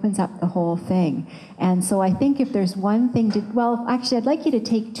the whole thing. And so I think if there's one thing actually I'd like you to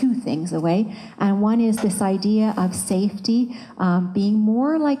take two things away. And one is this idea of safety being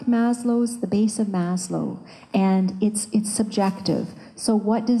more like the base of Maslow. And it's subjective. So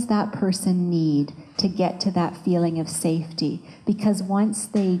what does that person need to get to that feeling of safety? Because once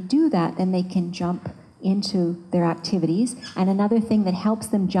they do that, then they can jump into their activities. And another thing that helps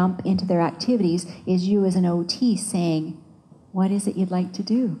them jump into their activities is you as an OT saying, what is it you'd like to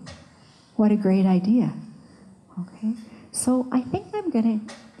do? What a great idea. Okay, so I think I'm going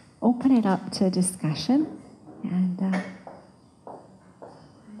to open it up to discussion. And,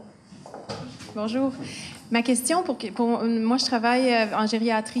 Bonjour. Ma question, moi je travaille en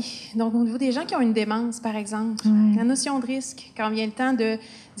gériatrie, donc au niveau des gens qui ont une démence, par exemple, la notion de risque, quand vient le temps de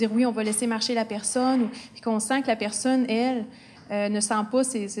dire oui, on va laisser marcher la personne, puis qu'on sent que la personne, elle, ne sent pas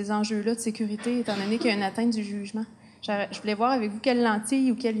ces enjeux-là de sécurité, étant donné qu'il y a une atteinte du jugement. Je voulais voir avec vous quelle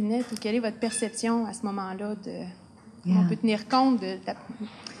lentille ou quelle lunette ou quelle est votre perception à ce moment-là on peut tenir compte de la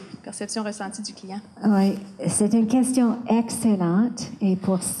perception ressentie du client. Oui, c'est une question excellente et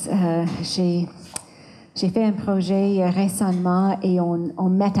j'ai fait un projet récemment et on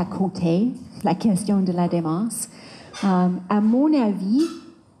met à côté la question de la démence. À mon avis,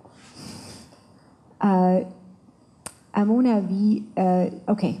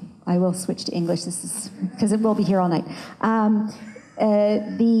 okay, I will switch to English. This is because it will be here all night.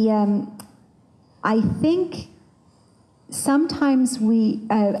 I think sometimes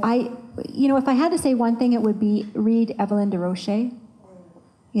if I had to say one thing, it would be read Evelyn DeRoche.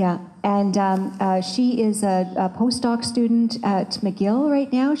 Yeah, and she is a postdoc student at McGill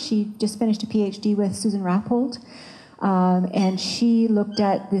right now. She just finished a PhD with Susan Rappold. And she looked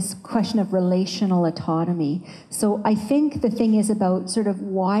at this question of relational autonomy. So I think the thing is about sort of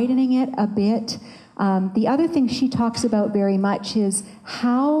widening it a bit. The other thing she talks about very much is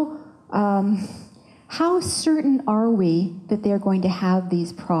how certain are we that they're going to have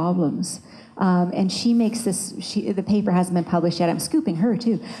these problems? And she makes this, the paper hasn't been published yet, I'm scooping her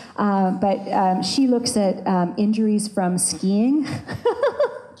too, but she looks at injuries from skiing.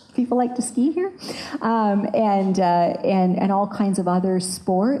 people like to ski here, and all kinds of other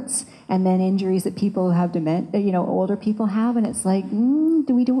sports, and then injuries that people have older people have, and it's like, do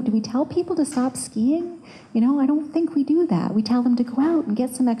we tell people to stop skiing? I don't think we do that. We tell them to go out and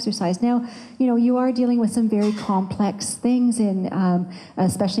get some exercise. Now, you are dealing with some very complex things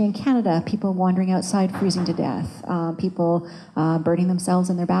especially in Canada, people wandering outside freezing to death, people burning themselves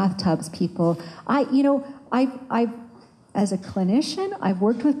in their bathtubs, I've as a clinician, I've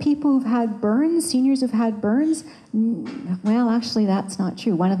worked with people who've had burns, seniors who've had burns. Well, actually, that's not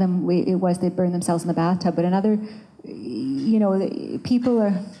true. One of them, they burned themselves in the bathtub, but another, people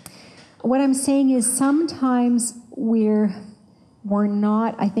are... What I'm saying is sometimes we're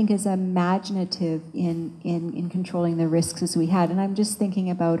not, I think, as imaginative in controlling the risks as we had. And I'm just thinking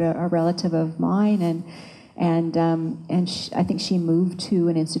about a relative of mine, and I think she moved to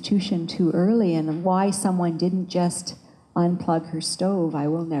an institution too early, and why someone didn't just unplug her stove, I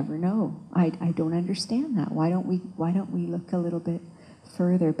will never know. I don't understand that. Why don't we look a little bit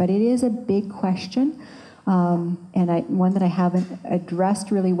further? But it is a big question, and one that I haven't addressed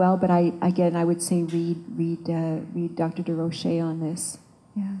really well. But I would say read Dr. DeRoche on this.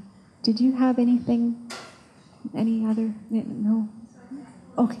 Yeah. Did you have anything? Any other? No.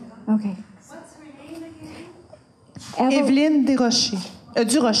 Okay. What's her name again? Evelyne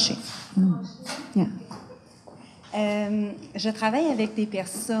Durocher. Yeah. Je travaille avec des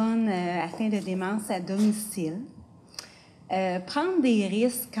personnes atteintes de démence à domicile. Prendre des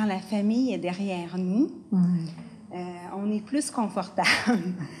risques quand la famille est derrière nous, on est plus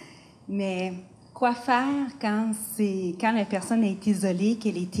confortable. Mais quoi faire quand la personne est isolée,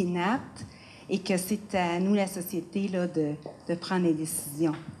 qu'elle est inapte et que c'est à nous, la société, là, de prendre des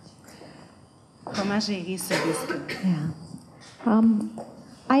décisions? Comment gérer ce risque? Yeah.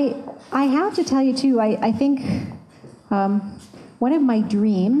 I have to tell you, too, I think one of my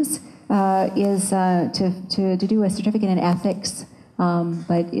dreams is to do a certificate in ethics,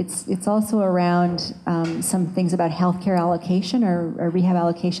 but it's also around some things about healthcare allocation or rehab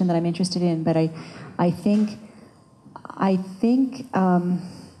allocation that I'm interested in. But I think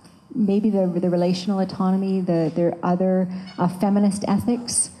maybe the relational autonomy, the other feminist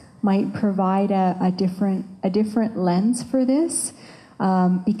ethics might provide a different lens for this,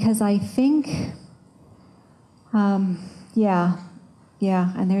 because I think.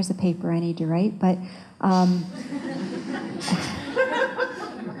 Yeah, and there's a paper I need to write, but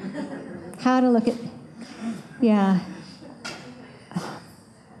how to look at,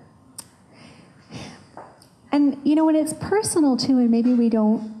 and when it's personal too, and maybe we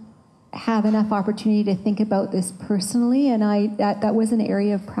don't have enough opportunity to think about this personally, and that was an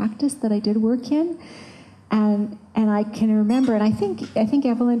area of practice that I did work in, and I can remember, and I think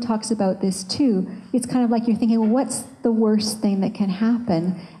Evelyn talks about this too. It's kind of like you're thinking, well, what's the worst thing that can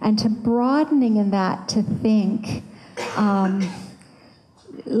happen? And to broadening in that to think,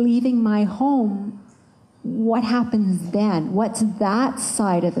 leaving my home, what happens then? What's that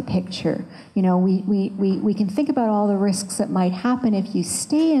side of the picture? We can think about all the risks that might happen if you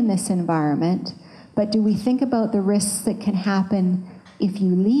stay in this environment, but do we think about the risks that can happen if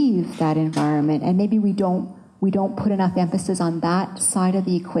you leave that environment? And maybe we don't put enough emphasis on that side of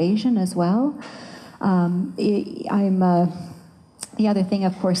the equation as well. The other thing,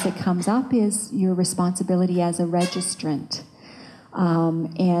 of course, that comes up is your responsibility as a registrant,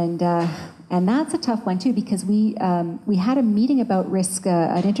 and that's a tough one too, because we had a meeting about risk,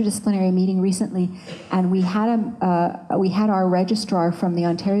 an interdisciplinary meeting recently, and we had our registrar from the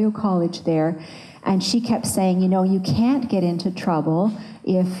Ontario College there. And she kept saying, you can't get into trouble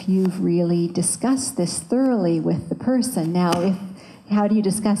if you've really discussed this thoroughly with the person. Now, how do you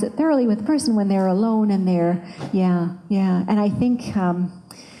discuss it thoroughly with the person when they're alone and they're, And I think,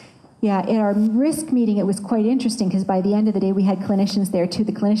 in our risk meeting, it was quite interesting because by the end of the day, we had clinicians there too.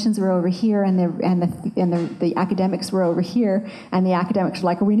 The clinicians were over here, and the academics were over here, and the academics were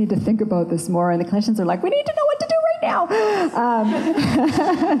like, we need to think about this more, and the clinicians are like, we need to know what to do right now.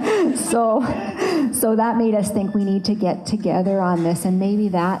 So that made us think we need to get together on this, and maybe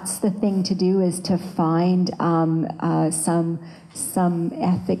that's the thing to do, is to find some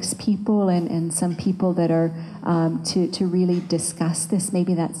ethics people and some people that are to really discuss this.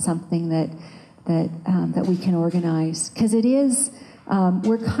 Maybe that's something that we can organize, because it is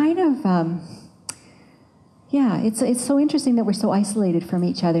we're kind of it's so interesting that we're so isolated from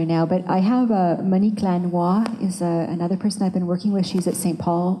each other now. But I have Monique Lanois is another person I've been working with. She's at St.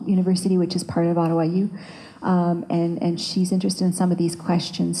 Paul University, which is part of Ottawa U. And she's interested in some of these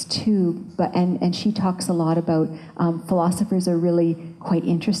questions too. And she talks a lot about philosophers are really quite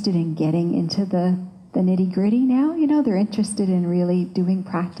interested in getting into the the nitty-gritty now. You know, they're interested in really doing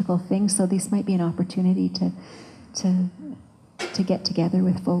practical things, so this might be an opportunity to get together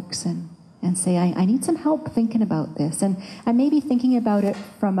with folks and say, I need some help thinking about this, and maybe thinking about it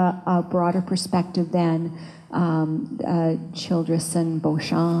from a broader perspective than Childress and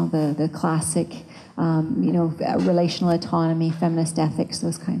Beauchamp, the classic, you know, relational autonomy, feminist ethics,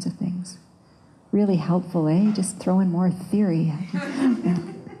 those kinds of things. Really helpful, eh? Just throw in more theory. Yeah.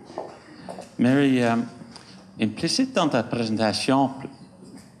 Mary, implicite dans ta présentation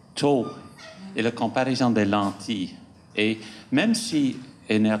tôt est la comparaison des lentilles. Et même si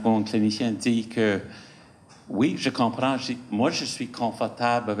un ergoclinicien dit que oui, je comprends, moi je suis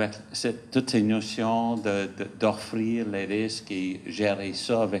confortable avec toutes ces notions d'offrir les risques et gérer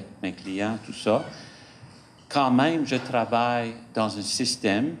ça avec mes clients, tout ça, quand même je travaille dans un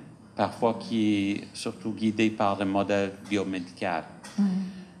système parfois qui est surtout guidé par le modèle biomédical.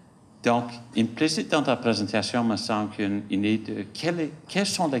 Donc, implicite dans ta présentation me semble qu'une idée de quelles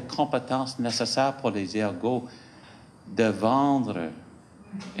sont les compétences nécessaires pour les ergots de vendre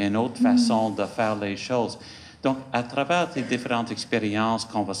une autre façon de faire les choses. Donc, à travers tes différentes expériences,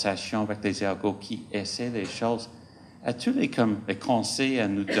 conversations avec les ergots qui essaient les choses, as-tu les conseils à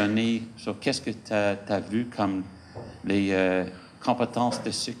nous donner sur qu'est-ce que tu as vu comme les compétences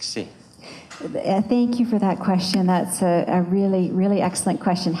de succès? Thank you for that question. That's a really, really excellent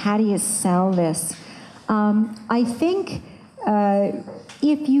question. How do you sell this? I think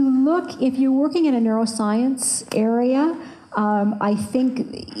if you're working in a neuroscience area, I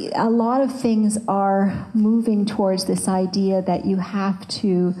think a lot of things are moving towards this idea that you have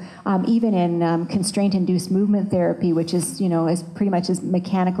to, even in constraint-induced movement therapy, which is, you know, as pretty much as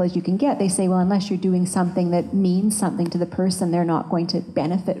mechanical as you can get, they say, well, unless you're doing something that means something to the person, they're not going to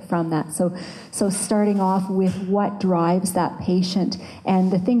benefit from that. So starting off with what drives that patient,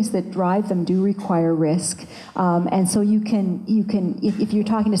 and the things that drive them do require risk. And so you can if you're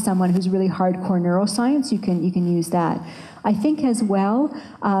talking to someone who's really hardcore neuroscience, you can use that. I think as well,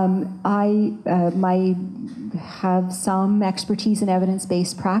 I have some expertise in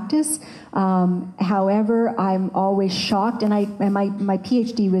evidence-based practice. However, I'm always shocked, and my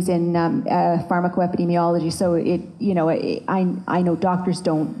PhD was in pharmacoepidemiology, so I know doctors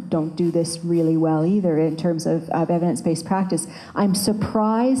don't do this really well either in terms of evidence-based practice. I'm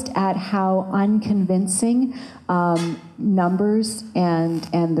surprised at how unconvincing numbers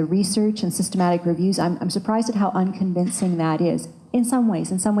and the research and systematic reviews, I'm surprised at how unconvincing that is. In some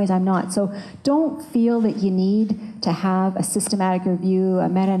ways I'm not. So don't feel that you need to have a systematic review, a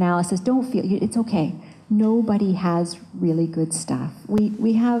meta-analysis. Don't feel, it's okay. Nobody has really good stuff.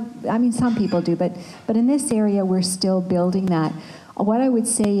 We have, I mean, some people do, but in this area we're still building that. What I would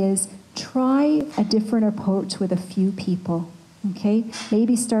say is try a different approach with a few people. Okay,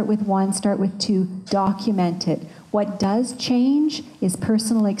 maybe start with one, start with two, document it. What does change is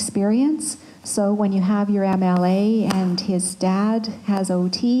personal experience. So when you have your MLA and his dad has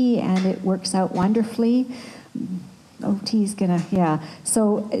OT and it works out wonderfully, OT's gonna, yeah.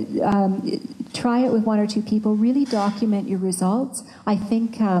 So try it with one or two people, really document your results. I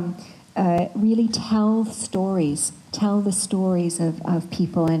think really tell stories. Tell the stories of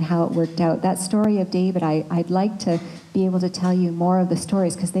people and how it worked out. That story of David, I'd like to be able to tell you more of the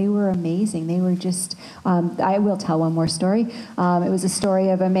stories because they were amazing. They were just, I will tell one more story. It was a story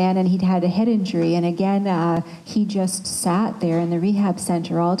of a man and he'd had a head injury, and again, he just sat there in the rehab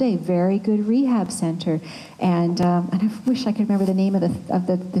center all day. Very good rehab center. And I wish I could remember the name of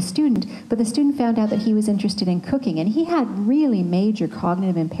the student, but the student found out that he was interested in cooking, and he had really major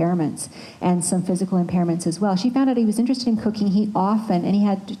cognitive impairments and some physical impairments as well. She found out he was interested in cooking. And he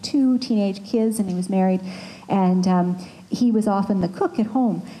had 2 teenage kids, and he was married, and he was often the cook at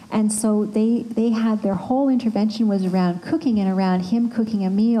home. And so they had, their whole intervention was around cooking and around him cooking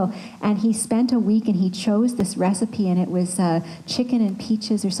a meal. And he spent a week and he chose this recipe, and it was chicken and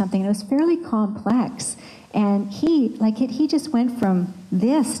peaches or something. It was fairly complex. And he just went from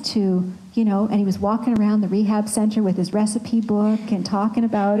this to, and he was walking around the rehab center with his recipe book and talking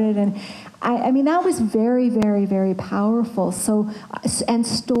about it. And I mean, that was very, very, very powerful. So, and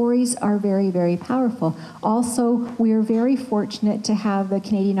stories are very, very powerful. Also, we are very fortunate to have the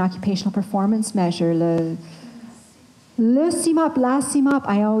Canadian Occupational Performance Measure, le CIMAP, la CIMAP,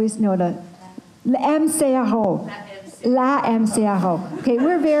 I always know the MCRO. La MCRO. Okay,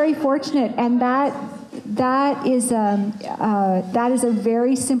 we're very fortunate, and that is a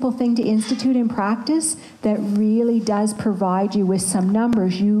very simple thing to institute in practice that really does provide you with some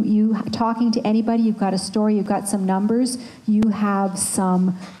numbers. You talking to anybody, you've got a story, you've got some numbers, you have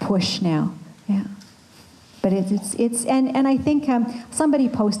some push now. Yeah. But and I think somebody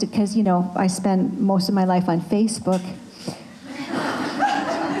posted, because, you know, I spend most of my life on Facebook.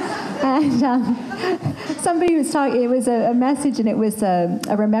 And somebody was talking, it was a message, and it was a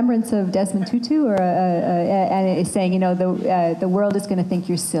remembrance of Desmond Tutu, and it's saying, you know, the world is going to think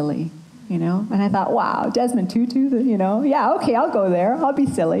you're silly, you know? And I thought, wow, Desmond Tutu, you know? Yeah, okay, I'll go there. I'll be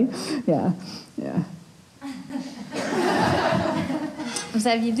silly. Yeah, yeah. Vous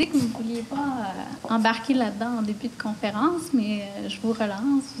aviez dit que vous ne vouliez pas embarquer là-dedans en début de conférence, mais je vous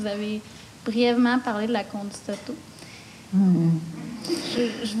relance. Vous avez brièvement parlé de la conduite auto.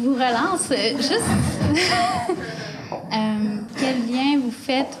 Je vous relance. Juste, quel lien vous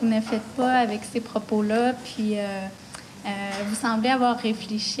faites ou ne faites pas avec ces propos-là? Puis, vous semblez avoir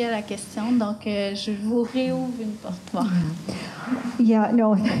réfléchi à la question, donc je vous réouvre une porte. Yeah,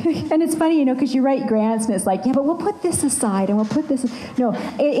 no, and it's funny, you know, because you write grants and it's like, yeah, but we'll put this aside and we'll put this. No,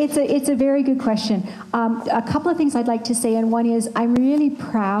 it's a very good question. A couple of things I'd like to say, and one is I'm really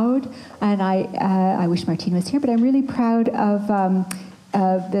proud, and I wish Martina was here, but I'm really proud of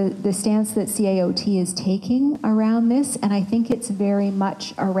the stance that CAOT is taking around this, and I think it's very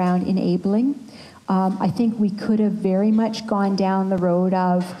much around enabling. I think we could have very much gone down the road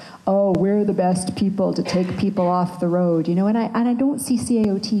of, oh, we're the best people to take people off the road, you know, and I don't see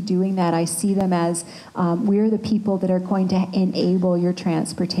CAOT doing that. I see them as we're the people that are going to enable your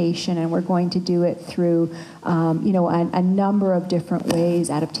transportation, and we're going to do it through, you know, a number of different ways,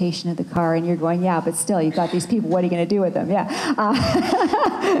 adaptation of the car, and you're going, yeah, but still, you've got these people, what are you going to do with them? Yeah.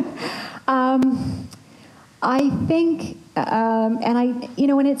 I think, you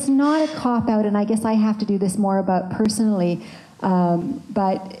know, and it's not a cop-out, and I guess I have to do this more about personally,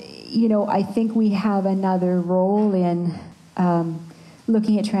 but, you know, I think we have another role in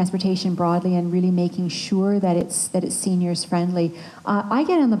looking at transportation broadly and really making sure that it's seniors friendly. I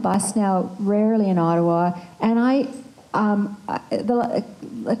get on the bus now rarely in Ottawa, and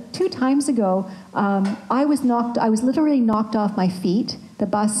 2 times ago, I was literally knocked off my feet. The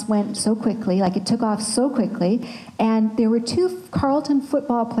bus went so quickly, like it took off so quickly, and there were 2 Carleton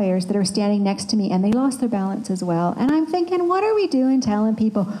football players that are standing next to me, and they lost their balance as well. And I'm thinking, what are we doing telling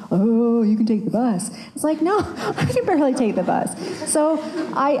people, oh, you can take the bus? It's like, no, I can barely take the bus. So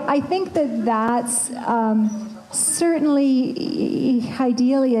I think that's certainly,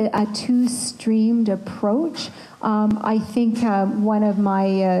 ideally, a 2-streamed approach. I think one of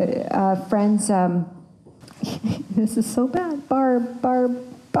my friends, this is so bad, Barbara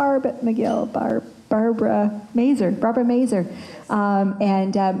Mazer,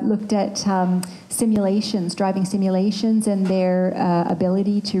 and looked at simulations, driving simulations, and their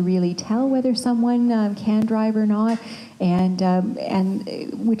ability to really tell whether someone can drive or not, and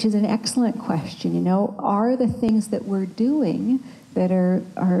which is an excellent question. You know, are the things that we're doing that are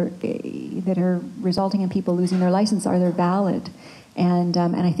resulting in people losing their license, are they valid? And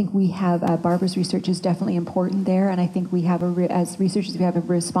I think we have Barbara's research is definitely important there, and I think we have as researchers we have a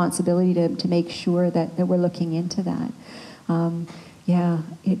responsibility to make sure that we're looking into that. So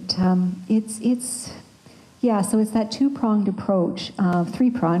it's that 2-pronged approach,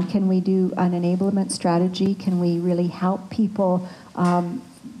 3-pronged. Can we do an enablement strategy? Can we really help people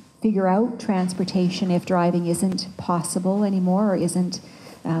figure out transportation if driving isn't possible anymore, or isn't?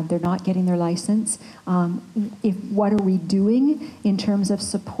 They're not getting their license. What are we doing in terms of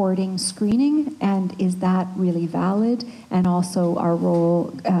supporting screening, and is that really valid? And also our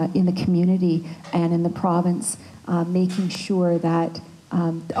role in the community and in the province, making sure that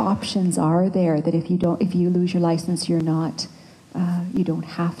options are there. That if you lose your license, you don't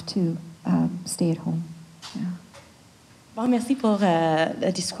have to stay at home. Yeah. Bon, merci pour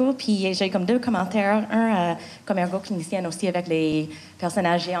le discours. Puis j'ai comme 2 commentaires. Un, comme ergo-clinicienne aussi, avec les personnes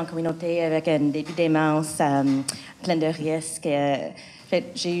âgées en communauté, avec un début de démence, plein de risques.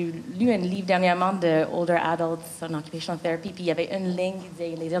 J'ai lu un livre dernièrement de Older Adults on Occupational Therapy, puis il y avait une ligne qui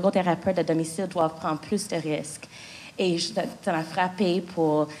disait « Les ergothérapeutes à domicile doivent prendre plus de risques ». Et ça m'a frappé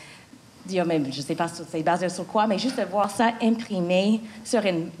pour dire, mais je ne sais pas si c'est basé sur quoi, mais juste de voir ça imprimé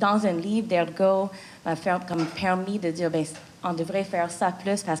dans un livre d'ergo m'a comme permis de dire, ben, on devrait faire ça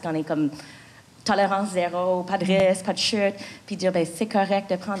plus parce qu'on est comme tolérance zéro, pas de risque, pas de chute, puis dire, ben, c'est correct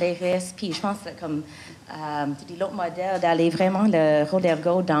de prendre des risques. Puis je pense que comme tu dis l'autre modèle, d'aller vraiment le rôle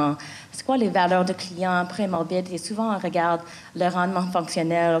d'ergo dans c'est quoi les valeurs de client pré-morbide. Et souvent, on regarde le rendement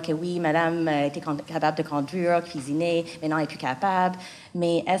fonctionnel. OK, oui, madame était capable de conduire, cuisiner, maintenant elle n'est plus capable.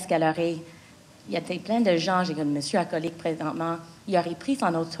 Mais est-ce qu'elle aurait... Il y a plein de gens, j'ai un monsieur alcoolique présentement, il aurait pris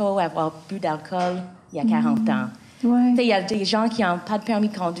son auto, avoir bu d'alcool il y a 40 ans. Ouais. Il y a des gens qui n'ont pas de permis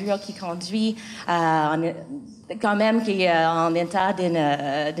de conduire, qui conduisent quand même qui est en état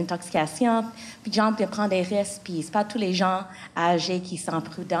d'intoxication, puis gens qui prennent des risques, puis c'est pas tous les gens âgés qui sont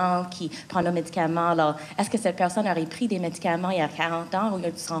prudents, qui prennent des médicaments. Alors, est-ce que cette personne aurait pris des médicaments il y a 40 ans ou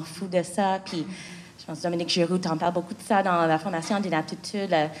tu s'en fous de ça? Puis, je pense que Dominique Giroux t'en parle beaucoup de ça dans la formation d'inaptitude,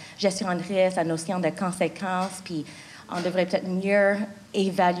 la gestion de risque, la notion de conséquences, puis on devrait peut-être mieux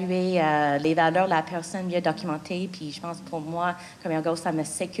évaluer les valeurs de la personne, mieux documenter. Puis je pense pour moi, comme ergo, ça me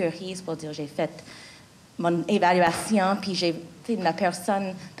sécurise pour dire j'ai fait mon évaluation, puis la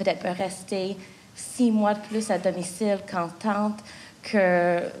personne peut-être peut rester 6 mois de plus à domicile contente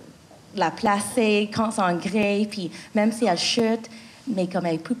que la placer quand c'est en gré, puis même si elle chute, mais comme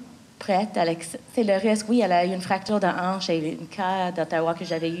elle est plus prête, c'est le risque. Oui, elle a eu une fracture de hanche, j'ai eu un cas d'Ottawa que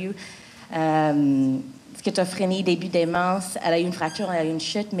j'avais eu, schizophrénie, début démence, elle a eu une fracture, elle a eu une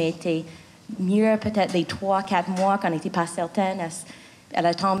chute, mais elle était mieux peut-être les 3-4 mois quand elle n'était pas certaine. Elle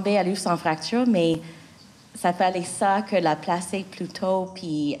a tombé, elle a eu son fracture, mais ça fallait ça que la placer plus tôt,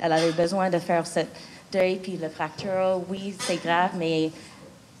 puis elle avait besoin de faire ce deuil, puis la fracture, oui, c'est grave, mais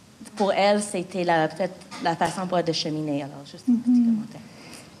pour elle, c'était peut-être la façon pour elle de cheminer. Alors, juste un petit commentaire.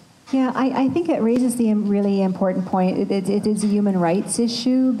 Yeah, I think it raises the really important point. It is a human rights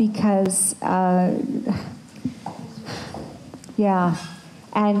issue because, yeah,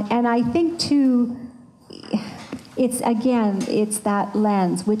 and I think too, it's that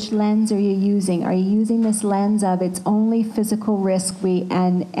lens. Which lens are you using? Are you using this lens of it's only physical risk? We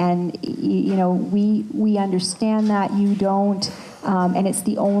understand that you don't, and it's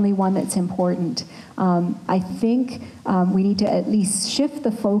the only one that's important. I think we need to at least shift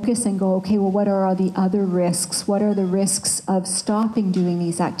the focus and go, okay, well, what are all the other risks? What are the risks of stopping doing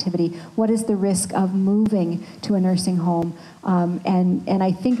these activities? What is the risk of moving to a nursing home? And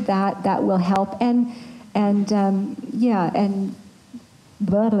I think that will help. And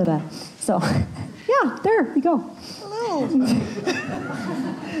blah, blah, blah. So, yeah, there we go. Hello.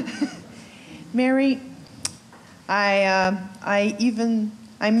 Mary, I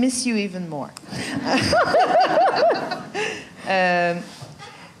miss you even more.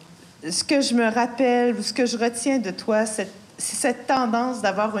 Ce que je me rappelle, ou ce que je retiens de toi, c'est cette tendance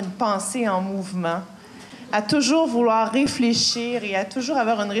d'avoir une pensée en mouvement, à toujours vouloir réfléchir et à toujours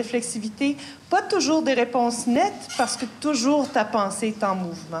avoir une réflexivité, pas toujours des réponses nettes, parce que toujours ta pensée est en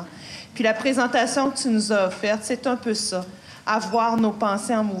mouvement. Puis la présentation que tu nous as offerte, c'est un peu ça, avoir nos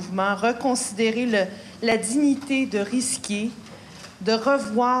pensées en mouvement, reconsidérer la dignité de risquer, de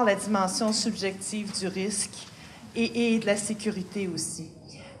revoir la dimension subjective du risque et de la sécurité aussi.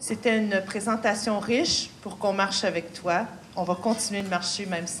 C'était une présentation riche pour qu'on marche avec toi. On va continuer de marcher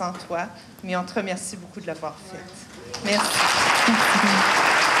même sans toi, mais on te remercie beaucoup de l'avoir faite. Merci.